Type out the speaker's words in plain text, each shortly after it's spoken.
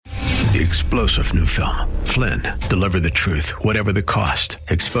The explosive new film, Flynn, deliver the truth, whatever the cost,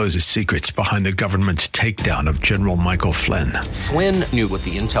 exposes secrets behind the government's takedown of General Michael Flynn. Flynn knew what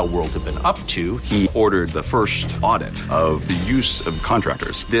the intel world had been up to. He ordered the first audit of the use of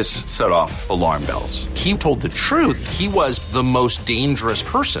contractors. This set off alarm bells. He told the truth. He was the most dangerous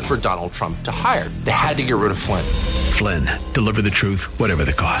person for Donald Trump to hire. They had to get rid of Flynn. Flynn, deliver the truth, whatever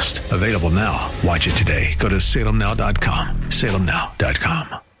the cost. Available now. Watch it today. Go to salemnow.com.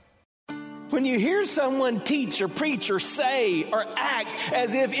 salemnow.com. When you hear someone teach or preach or say or act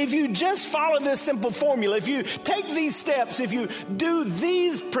as if you just follow this simple formula, if you take these steps, if you do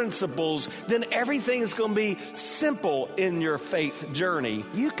these principles, then everything is going to be simple in your faith journey,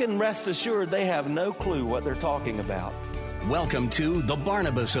 you can rest assured they have no clue what they're talking about. Welcome to The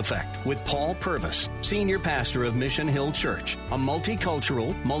Barnabas Effect with Paul Purvis, Senior Pastor of Mission Hill Church, a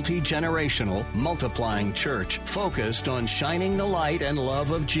multicultural, multi-generational, multiplying church focused on shining the light and love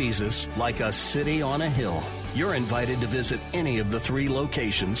of Jesus like a city on a hill. You're invited to visit any of the 3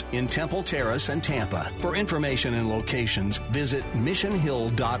 locations in Temple Terrace and Tampa. For information and locations, visit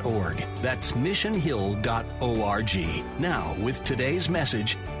missionhill.org. That's missionhill.org. Now, with today's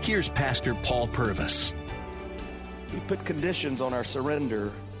message, here's Pastor Paul Purvis. We put conditions on our surrender.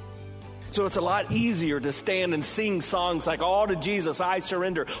 So it's a lot easier to stand and sing songs like, all to Jesus I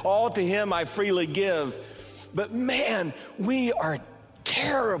surrender, all to him I freely give. But man, we are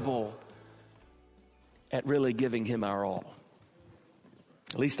terrible at really giving him our all.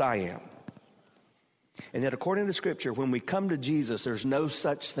 At least I am. And yet according to Scripture, when we come to Jesus, there's no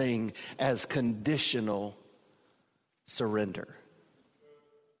such thing as conditional surrender.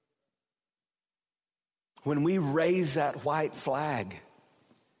 When we raise that white flag,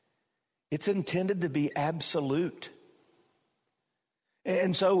 it's intended to be absolute.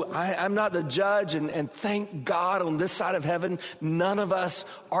 And so I'm not the judge, and thank God on this side of heaven, none of us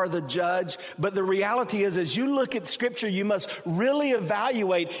are the judge. But the reality is, as you look at Scripture, you must really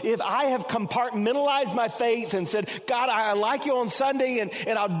evaluate if I have compartmentalized my faith and said, God, I like you on Sunday,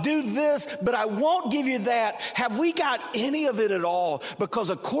 and I'll do this, but I won't give you that. Have we got any of it at all?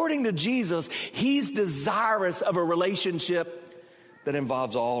 Because according to Jesus, he's desirous of a relationship that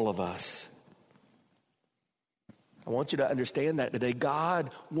involves all of us. I want you to understand that today.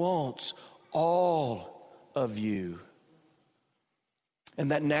 God wants all of you. And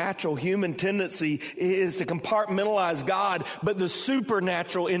that natural human tendency is to compartmentalize God, but the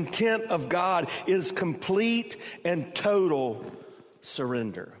supernatural intent of God is complete and total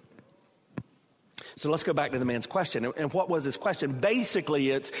surrender. So let's go back to the man's question. And what was his question?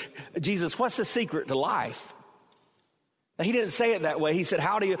 Basically, it's, Jesus, what's the secret to life? Now, he didn't say it that way. He said,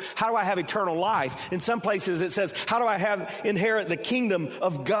 how do I have eternal life? In some places it says, how do I inherit the kingdom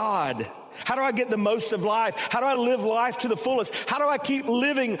of God? How do I get the most of life? How do I live life to the fullest? How do I keep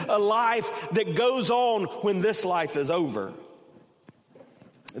living a life that goes on when this life is over?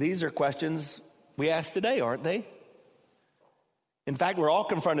 These are questions we ask today, aren't they? In fact, we're all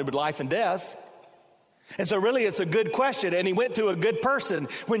confronted with life and death. And so really it's a good question, and he went to a good person.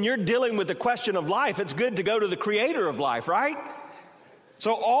 When you're dealing with the question of life, it's good to go to the creator of life, right?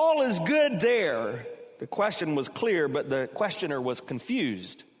 So all is good there. The question was clear, but the questioner was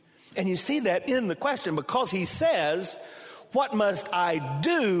confused. And you see that in the question, because he says, what must I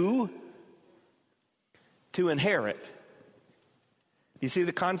do to inherit? You see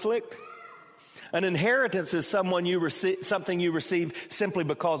the conflict? An inheritance is something you receive simply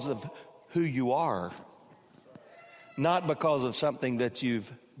because of who you are, not because of something that you've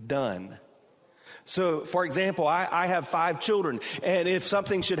done. So, for example, I have 5 children, and if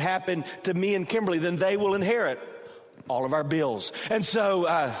something should happen to me and Kimberly, then they will inherit all of our bills. And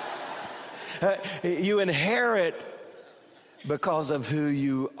so you inherit because of who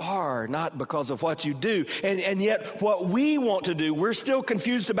you are, not because of what you do. And yet what we want to do, we're still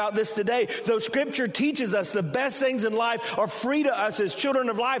confused about this today. Though Scripture teaches us the best things in life are free to us as children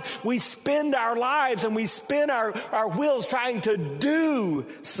of life, we spend our lives and we spin our wheels trying to do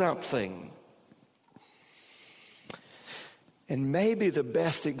something. And maybe the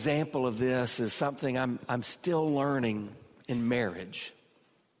best example of this is something I'm still learning in marriage.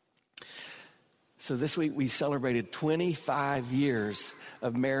 So this week we celebrated 25 years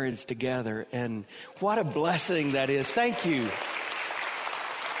of marriage together, and what a blessing that is. Thank you.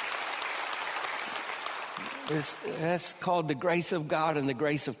 That's called the grace of God and the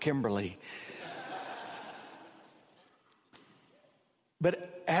grace of Kimberly.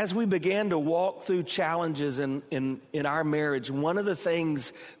 But as we began to walk through challenges in our marriage, one of the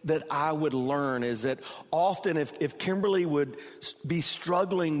things that I would learn is that often if Kimberly would be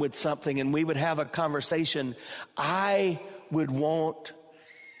struggling with something and we would have a conversation, I would want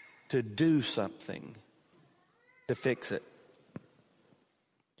to do something to fix it.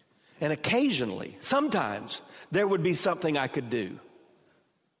 And occasionally, sometimes, there would be something I could do.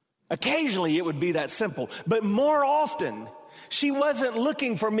 Occasionally, it would be that simple. But more often, she wasn't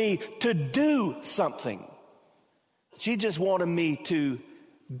looking for me to do something. She just wanted me to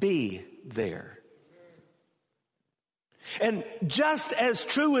be there. And just as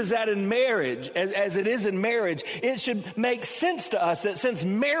true as that in marriage, as it is in marriage, it should make sense to us that since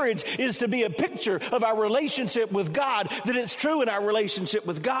marriage is to be a picture of our relationship with God, that it's true in our relationship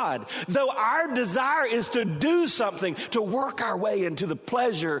with God. Though our desire is to do something, to work our way into the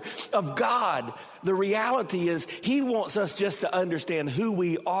pleasure of God, the reality is He wants us just to understand who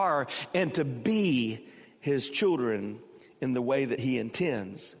we are and to be His children in the way that He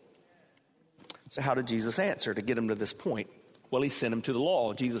intends. So how did Jesus answer to get him to this point? Well, He sent him to the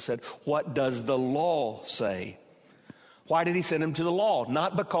law. Jesus said, "What does the law say?" Why did He send him to the law?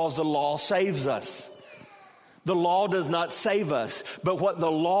 Not because the law saves us. The law does not save us. But what the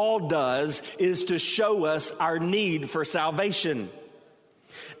law does is to show us our need for salvation.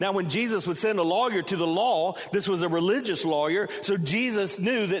 Now, when Jesus would send a lawyer to the law, this was a religious lawyer, so Jesus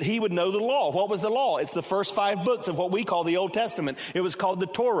knew that he would know the law. What was the law? It's the first 5 books of what we call the Old Testament. It was called the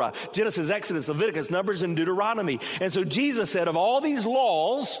Torah: Genesis, Exodus, Leviticus, Numbers, and Deuteronomy. And so Jesus said, of all these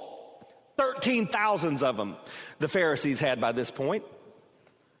laws, 13,000 of them the Pharisees had by this point.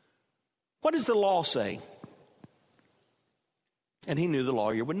 What does the law say? And He knew the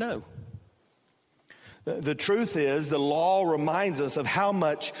lawyer would know. The truth is, the law reminds us of how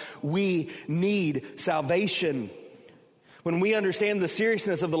much we need salvation. When we understand the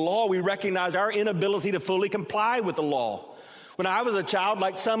seriousness of the law, we recognize our inability to fully comply with the law. When I was a child,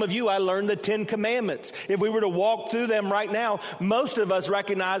 like some of you, I learned the 10 Commandments. If we were to walk through them right now, most of us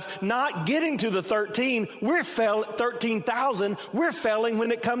recognize not getting to the 13,000, we're failing when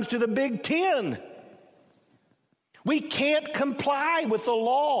it comes to the big 10. We can't comply with the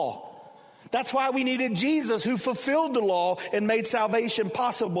law. That's why we needed Jesus, who fulfilled the law and made salvation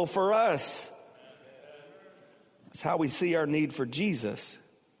possible for us. That's how we see our need for Jesus.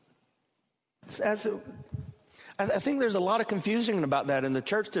 I think there's a lot of confusion about that in the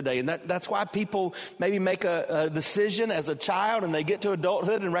church today, and that's why people maybe make a decision as a child and they get to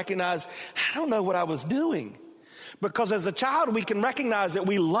adulthood and recognize, I don't know what I was doing. Because as a child, we can recognize that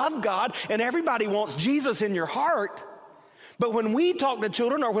we love God and everybody wants Jesus in your heart. But when we talk to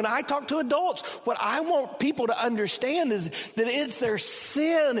children, or when I talk to adults, what I want people to understand is that it's their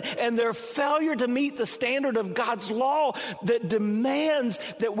sin and their failure to meet the standard of God's law that demands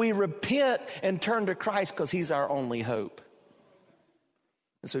that we repent and turn to Christ, because He's our only hope.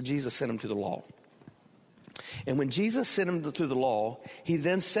 And so Jesus sent him to the law. And when Jesus sent him to the law, He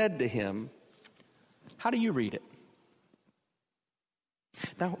then said to him, "How do you read it?"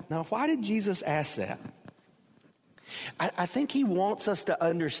 Now, why did Jesus ask that? I think He wants us to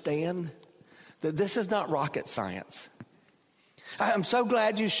understand that this is not rocket science. I'm so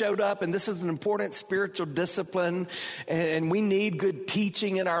glad you showed up, and this is an important spiritual discipline, and we need good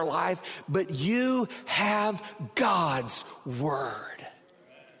teaching in our life, but you have God's Word.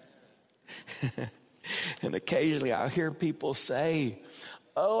 And occasionally I hear people say,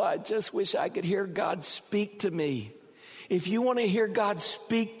 "Oh, I just wish I could hear God speak to me." If you want to hear God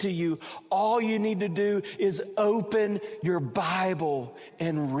speak to you, all you need to do is open your Bible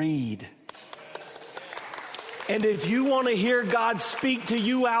and read. And if you want to hear God speak to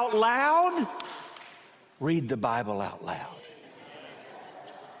you out loud, read the Bible out loud.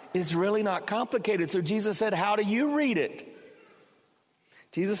 It's really not complicated. So Jesus said, "How do you read it?"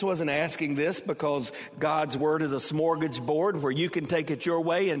 Jesus wasn't asking this because God's Word is a smorgasbord where you can take it your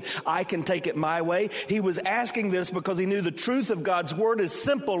way and I can take it my way. He was asking this because He knew the truth of God's Word is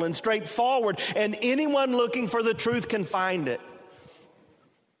simple and straightforward, and anyone looking for the truth can find it.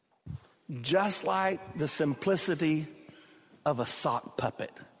 Just like the simplicity of a sock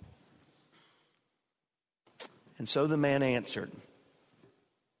puppet. And so the man answered.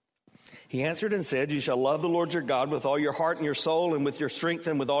 He answered and said, "You shall love the Lord your God with all your heart and your soul and with your strength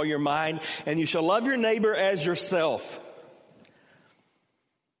and with all your mind, and you shall love your neighbor as yourself."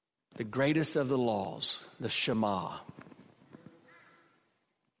 The greatest of the laws, the Shema,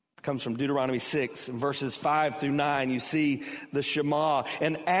 comes from Deuteronomy 6 and verses 5 through 9. You see the Shema.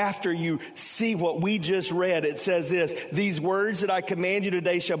 And after you see what we just read, it says this: "These words that I command you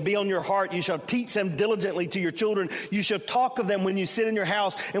today shall be on your heart. You shall teach them diligently to your children. You shall talk of them when you sit in your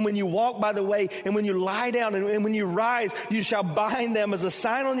house and when you walk by the way and when you lie down and when you rise. You shall bind them as a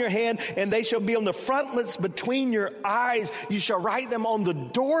sign on your hand, and they shall be on the frontlets between your eyes. You shall write them on the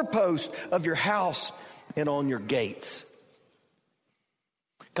doorpost of your house and on your gates."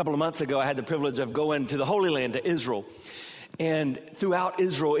 A couple of months ago, I had the privilege of going to the Holy Land, to Israel. And throughout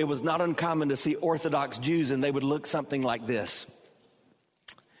Israel, it was not uncommon to see Orthodox Jews, and they would look something like this.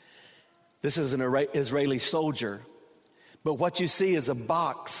 This is an Israeli soldier. But what you see is a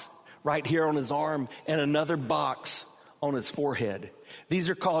box right here on his arm and another box on his forehead. These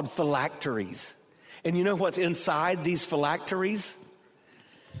are called phylacteries. And you know what's inside these phylacteries?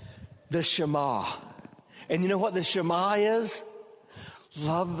 The Shema. And you know what the Shema is?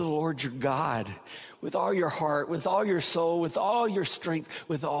 Love the Lord your God with all your heart, with all your soul, with all your strength,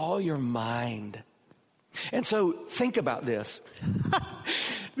 with all your mind. And so think about this.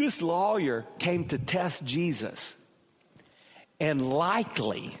 This lawyer came to test Jesus, and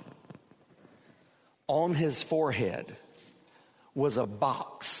likely on his forehead was a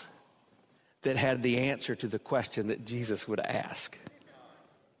box that had the answer to the question that Jesus would ask.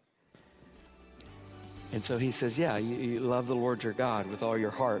 And so he says, yeah, you love the Lord your God with all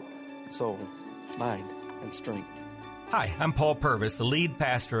your heart, soul, mind, and strength. Hi, I'm Paul Purvis, the lead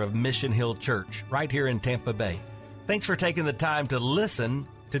pastor of Mission Hill Church right here in Tampa Bay. Thanks for taking the time to listen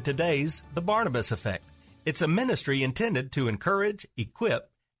to today's The Barnabas Effect. It's a ministry intended to encourage, equip,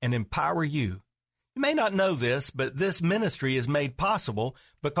 and empower you. You may not know this, but this ministry is made possible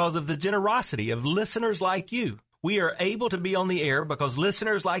because of the generosity of listeners like you. We are able to be on the air because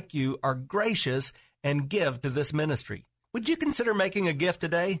listeners like you are gracious and give to this ministry. Would you consider making a gift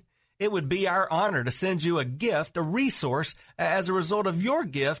today? It would be our honor to send you a gift, a resource, as a result of your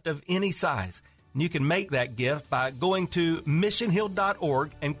gift of any size. And you can make that gift by going to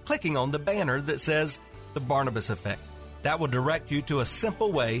missionhill.org and clicking on the banner that says The Barnabas Effect. That will direct you to a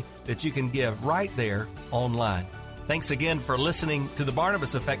simple way that you can give right there online. Thanks again for listening to The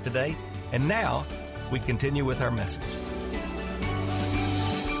Barnabas Effect today. And now we continue with our message.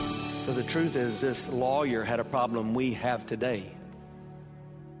 So the truth is, this lawyer had a problem we have today.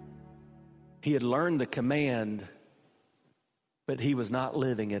 He had learned the command, but he was not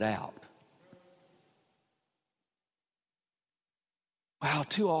living it out. Wow,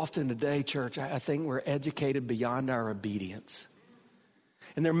 too often today, church, I think we're educated beyond our obedience.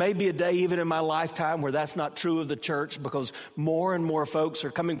 And there may be a day even in my lifetime where that's not true of the church, because more and more folks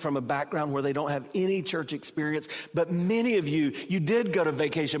are coming from a background where they don't have any church experience. But many of you did go to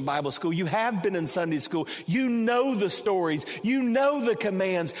Vacation Bible School. You have been in Sunday school. You know the stories. You know the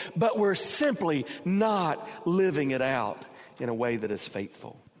commands. But we're simply not living it out in a way that is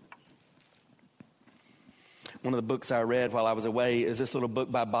faithful. One of the books I read while I was away is this little book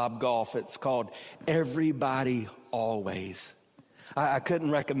by Bob Goff. It's called Everybody Always. I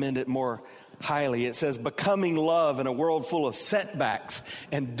couldn't recommend it more highly. It says, becoming love in a world full of setbacks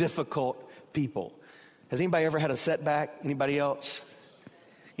and difficult people. Has anybody ever had a setback? Anybody else?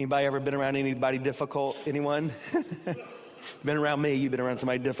 Anybody ever been around anybody difficult? Anyone? Been around me, you've been around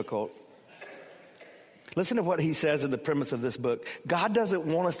somebody difficult. Listen to what he says in the premise of this book. God doesn't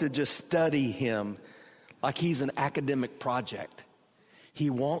want us to just study him like he's an academic project. He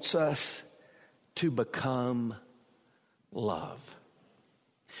wants us to become love.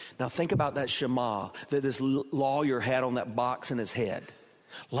 Now think about that Shema that this lawyer had on that box in his head.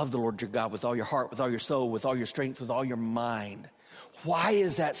 Love the Lord your God with all your heart, with all your soul, with all your strength, with all your mind. Why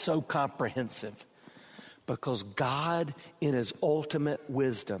is that so comprehensive? Because God, in his ultimate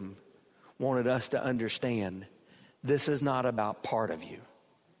wisdom, wanted us to understand this is not about part of you.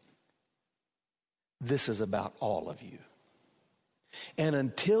 This is about all of you. And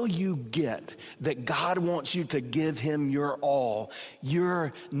until you get that God wants you to give him your all,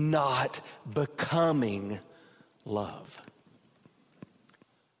 you're not becoming love.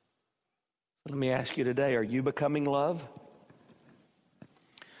 Let me ask you today, are you becoming love?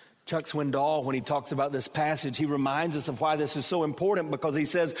 Chuck Swindoll, when he talks about this passage, he reminds us of why this is so important, because he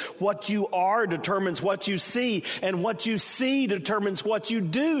says, what you are determines what you see, and what you see determines what you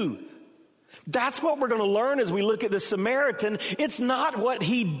do. That's what we're going to learn as we look at the Samaritan. It's not what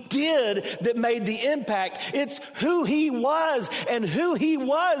he did that made the impact. It's who he was, and who he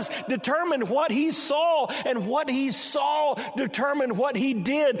was determined what he saw, and what he saw determined what he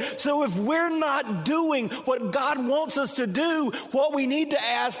did. So if we're not doing what God wants us to do, what we need to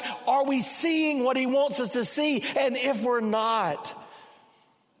ask, are we seeing what he wants us to see? And if we're not,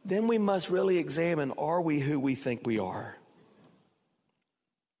 then we must really examine, are we who we think we are?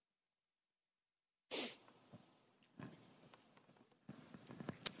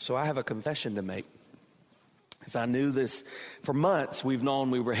 So I have a confession to make. As I knew this for months, we've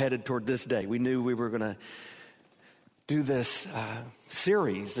known we were headed toward this day. We knew we were going to do this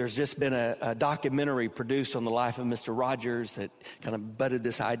series. There's just been a documentary produced on the life of Mr. Rogers that kind of budded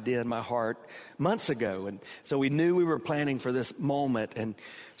this idea in my heart months ago. And so we knew we were planning for this moment. And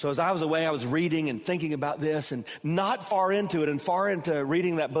so as I was away, I was reading and thinking about this, and not far into it and far into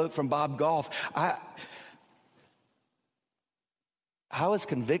reading that book from Bob Goff, I was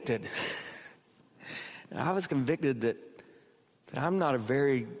convicted. I was convicted that I'm not a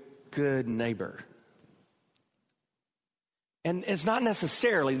very good neighbor. And it's not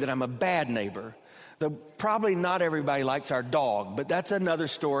necessarily that I'm a bad neighbor. Though probably not everybody likes our dog, but that's another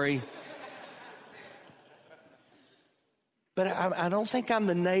story. But I don't think I'm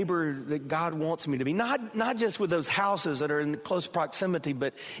the neighbor that God wants me to be. Not just with those houses that are in close proximity,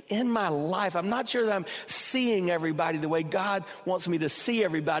 but in my life. I'm not sure that I'm seeing everybody the way God wants me to see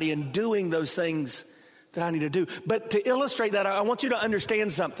everybody and doing those things that I need to do. But to illustrate that, I want you to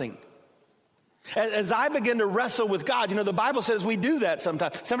understand something. As I begin to wrestle with God, the Bible says we do that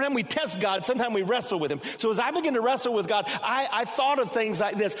sometimes. Sometimes we test God, sometimes we wrestle with Him. So as I begin to wrestle with God, I thought of things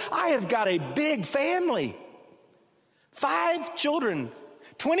like this. I have got a big family. 5 children,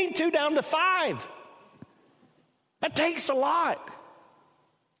 22 down to 5. That takes a lot.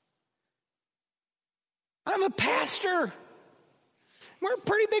 I'm a pastor. We're a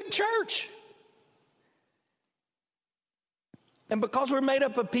pretty big church. And because we're made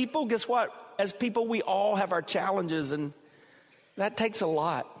up of people, guess what? As people, we all have our challenges, and that takes a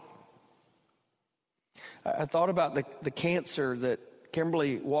lot. I thought about the cancer that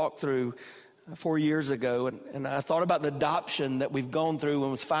Kimberly walked through 4 years ago, and I thought about the adoption that we've gone through and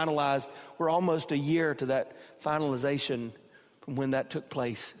was finalized. We're almost a year to that finalization from when that took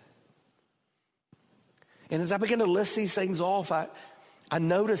place. And as I began to list these things off, I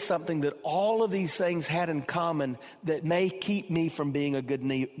noticed something that all of these things had in common that may keep me from being a good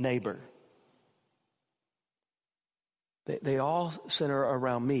neighbor. They all center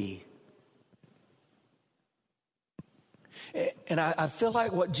around me. And I feel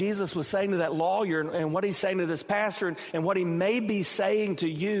like what Jesus was saying to that lawyer and what He's saying to this pastor and what He may be saying to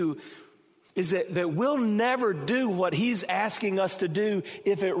you is that we'll never do what He's asking us to do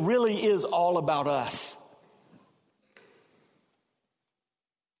if it really is all about us.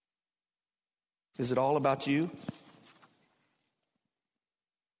 Is it all about you?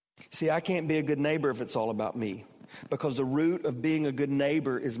 See, I can't be a good neighbor if it's all about me, because the root of being a good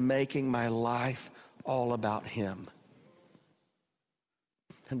neighbor is making my life all about Him.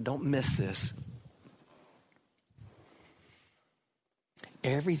 And don't miss this.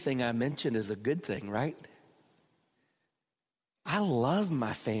 Everything I mentioned is a good thing, right? I love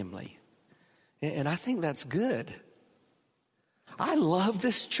my family, and I think that's good. I love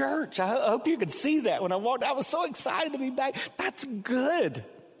this church. I hope you could see that when I walked. I was so excited to be back. That's good.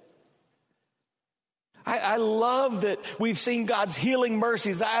 I love that we've seen God's healing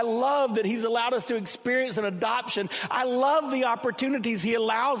mercies. I love that He's allowed us to experience an adoption. I love the opportunities He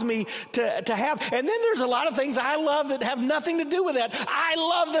allows me to have. And then there's a lot of things I love that have nothing to do with that. I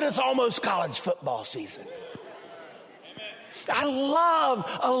love that it's almost college football season. I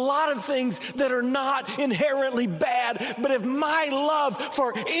love a lot of things that are not inherently bad, but if my love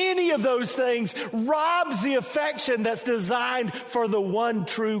for any of those things robs the affection that's designed for the one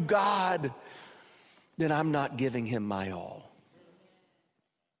true God, then I'm not giving Him my all.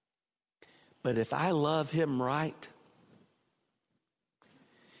 But if I love Him right,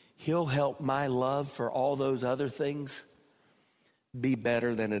 He'll help my love for all those other things be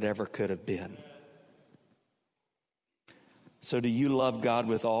better than it ever could have been. So do you love God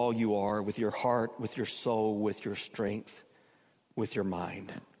with all you are, with your heart, with your soul, with your strength, with your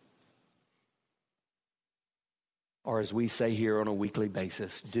mind? Or as we say here on a weekly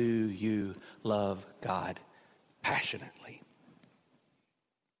basis, do you love God passionately?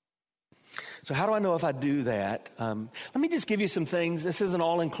 So how do I know if I do that? Let me just give you some things. This isn't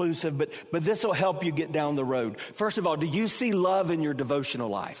all inclusive, but this will help you get down the road. First of all, do you see love in your devotional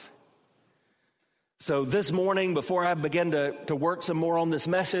life? So this morning, before I began to work some more on this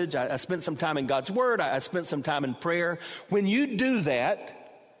message, I spent some time in God's Word. I spent some time in prayer. When you do that,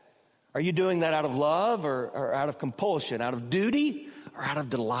 are you doing that out of love or out of compulsion, out of duty or out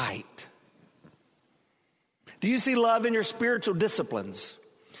of delight? Do you see love in your spiritual disciplines?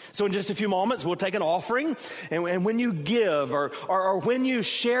 So in just a few moments, we'll take an offering, and when you give or when you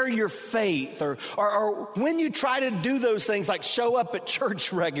share your faith or when you try to do those things like show up at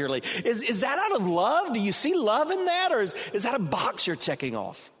church regularly, is that out of love? Do you see love in that, or is that a box you're checking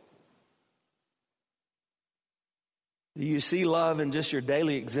off? Do you see love in just your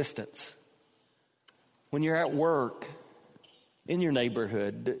daily existence? When you're at work, in your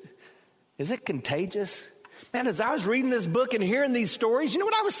neighborhood, is it contagious? Man, as I was reading this book and hearing these stories, you know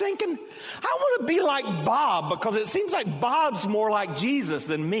what I was thinking? I want to be like Bob, because it seems like Bob's more like Jesus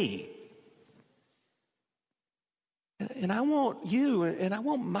than me. And I want you and I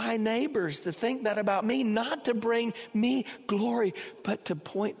want my neighbors to think that about me, not to bring me glory, but to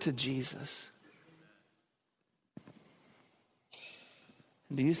point to Jesus.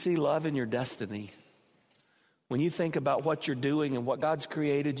 Do you see love in your destiny? When you think about what you're doing and what God's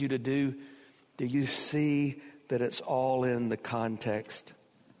created you to do you see that it's all in the context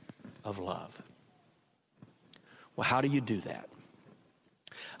of love? Well, how do you do that?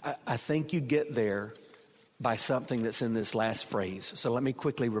 I think you get there by something that's in this last phrase. So let me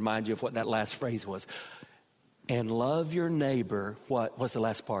quickly remind you of what that last phrase was. And love your neighbor. What's the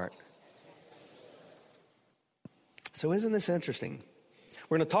last part? So isn't this interesting?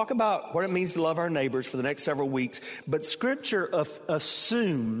 We're going to talk about what it means to love our neighbors for the next several weeks, but Scripture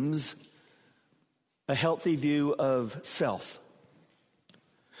assumes a healthy view of self.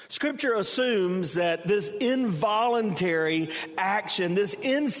 Scripture assumes that this involuntary action, this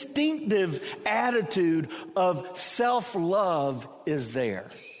instinctive attitude of self-love is there.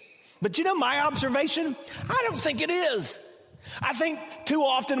 But you know my observation? I don't think it is. I think too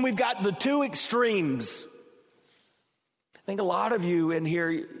often we've got the two extremes. I think a lot of you in here,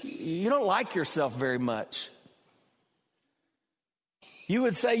 you don't like yourself very much. You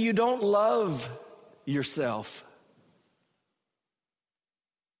would say you don't love yourself.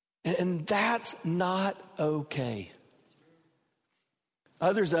 And that's not okay.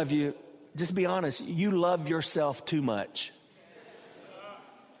 Others of you, just be honest, you love yourself too much.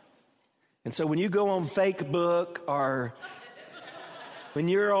 And so when you go on Facebook or when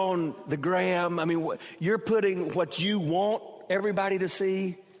you're on the gram, I mean, you're putting what you want everybody to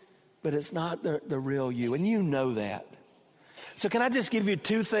see, but it's not the real you. And you know that. So can I just give you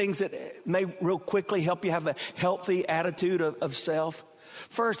two things that may real quickly help you have a healthy attitude of self?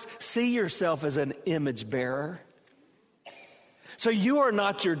 First, see yourself as an image bearer. So you are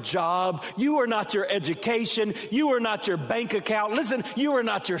not your job. You are not your education. You are not your bank account. Listen, you are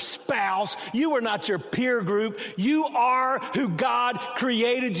not your spouse. You are not your peer group. You are who God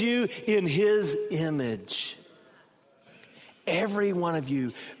created you in His image. Every one of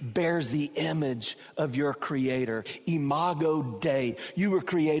you bears the image of your Creator. Imago Dei. You were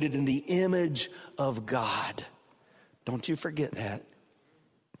created in the image of God. Don't you forget that.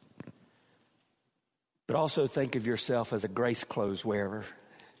 But also think of yourself as a grace clothes wearer.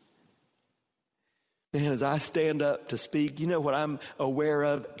 And as I stand up to speak, you know what I'm aware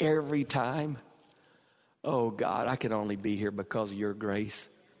of every time? Oh, God, I can only be here because of your grace.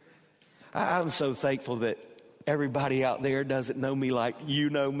 I'm so thankful that everybody out there doesn't know me like you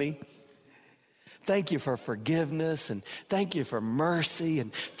know me. Thank you for forgiveness, and thank you for mercy,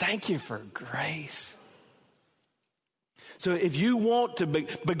 and thank you for grace. So if you want to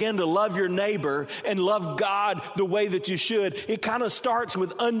begin to love your neighbor and love God the way that you should, it kind of starts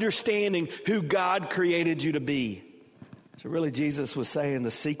with understanding who God created you to be. So really Jesus was saying the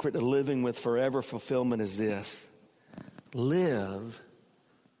secret to living with forever fulfillment is this: live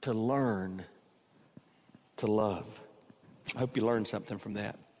to learn to love. I hope you learned something from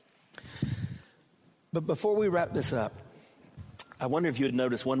that. But before we wrap this up, I wonder if you would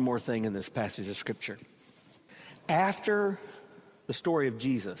notice one more thing in this passage of Scripture. After the story of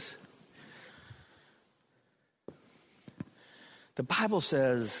Jesus, the Bible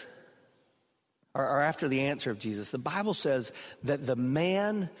says, or after the answer of Jesus, the Bible says that the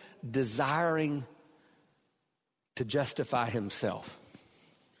man desiring to justify himself.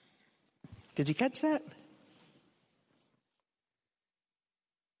 Did you catch that?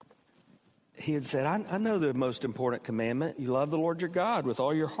 He had said, I know the most important commandment. You love the Lord your God with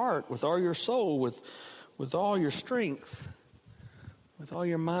all your heart, with all your soul, with all your strength, with all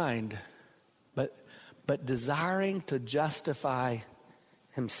your mind, but desiring to justify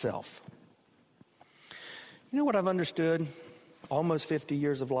himself. You know what I've understood almost 50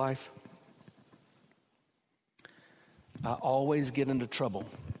 years of life? I always get into trouble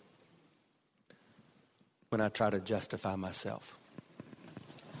when I try to justify myself.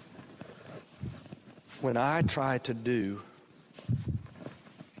 When I try to do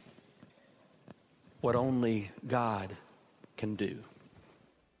what only God can do.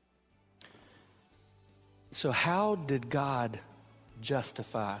 So how did God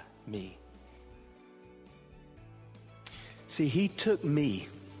justify me? See, He took me,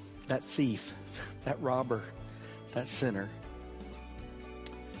 that thief, that robber, that sinner,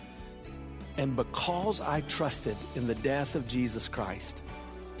 and because I trusted in the death of Jesus Christ,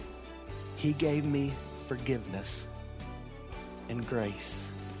 He gave me forgiveness and grace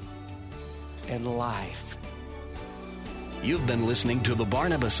and life You've been listening to The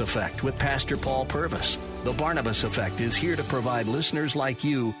Barnabas Effect with Pastor Paul Purvis. The Barnabas Effect is here to provide listeners like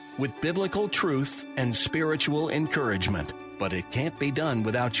you with biblical truth and spiritual encouragement. But it can't be done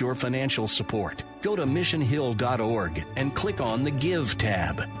without your financial support. Go to missionhill.org and click on the Give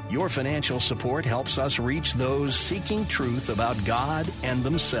tab. Your financial support helps us reach those seeking truth about God and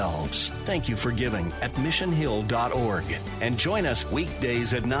themselves. Thank you for giving at missionhill.org. And join us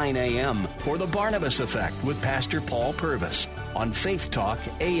weekdays at 9 a.m. for The Barnabas Effect with Pastor Paul Purvis on Faith Talk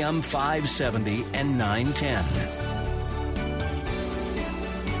AM 570 and 910.